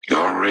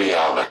Your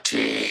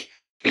reality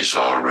is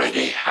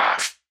already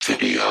half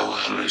video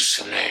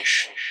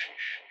hallucination.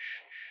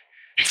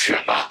 If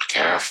you're not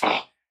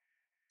careful,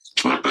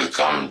 it will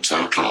become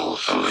total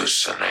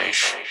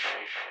hallucination.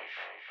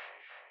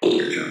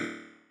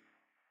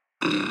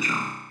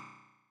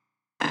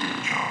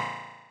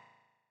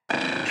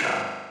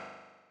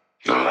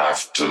 You'll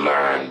have to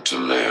learn to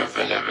live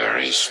in a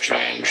very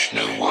strange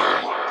new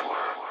world.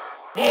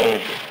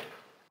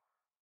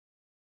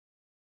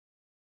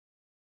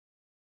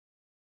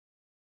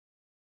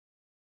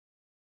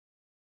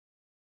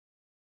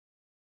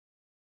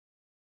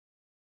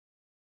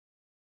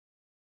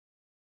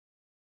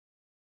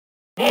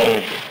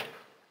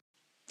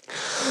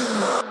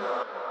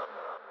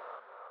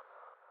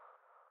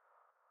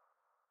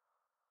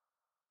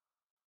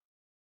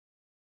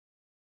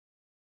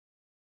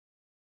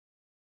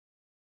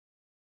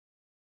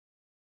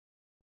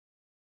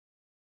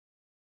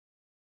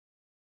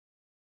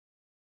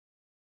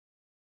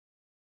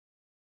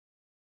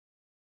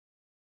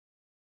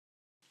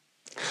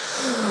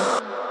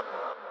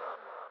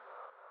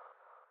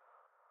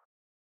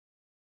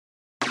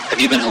 Have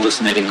you been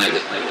hallucinating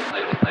lately?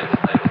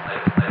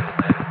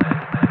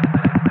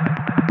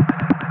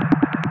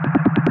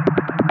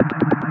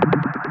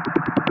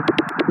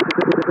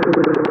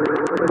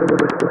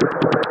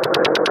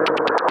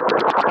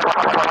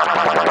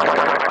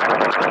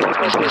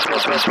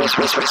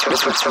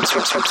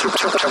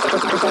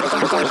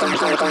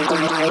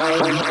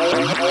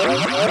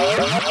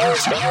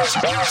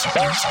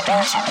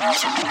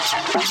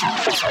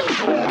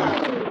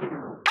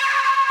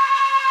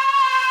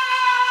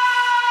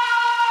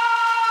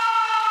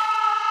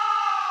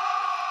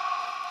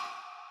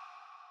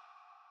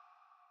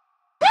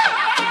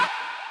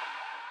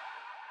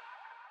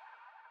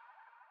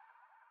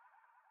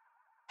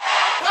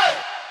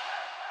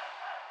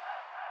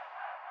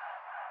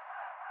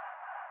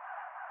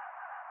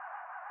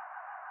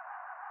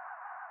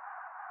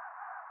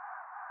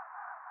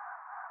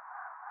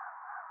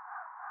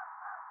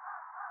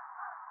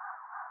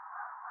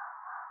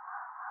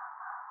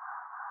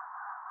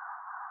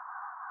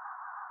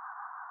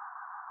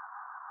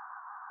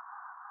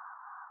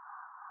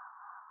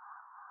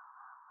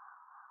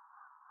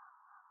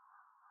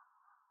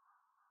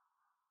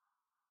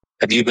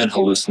 Have you been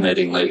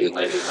hallucinating lately?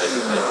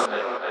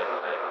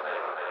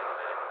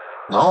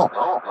 No.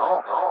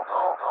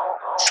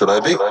 Should I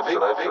be?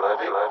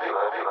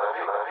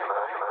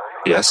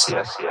 Yes.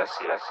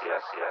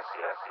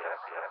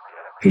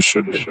 You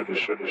should be.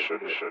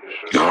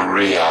 Your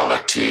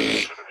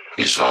reality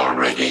is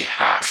already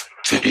half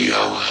video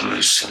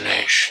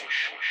hallucination.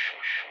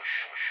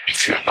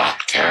 If you're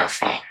not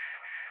careful,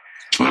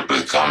 it will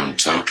become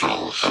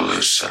total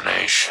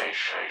hallucination.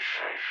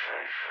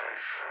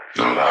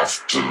 You'll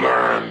have to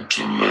learn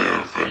to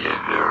live in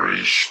a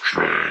very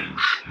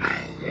strange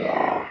new world.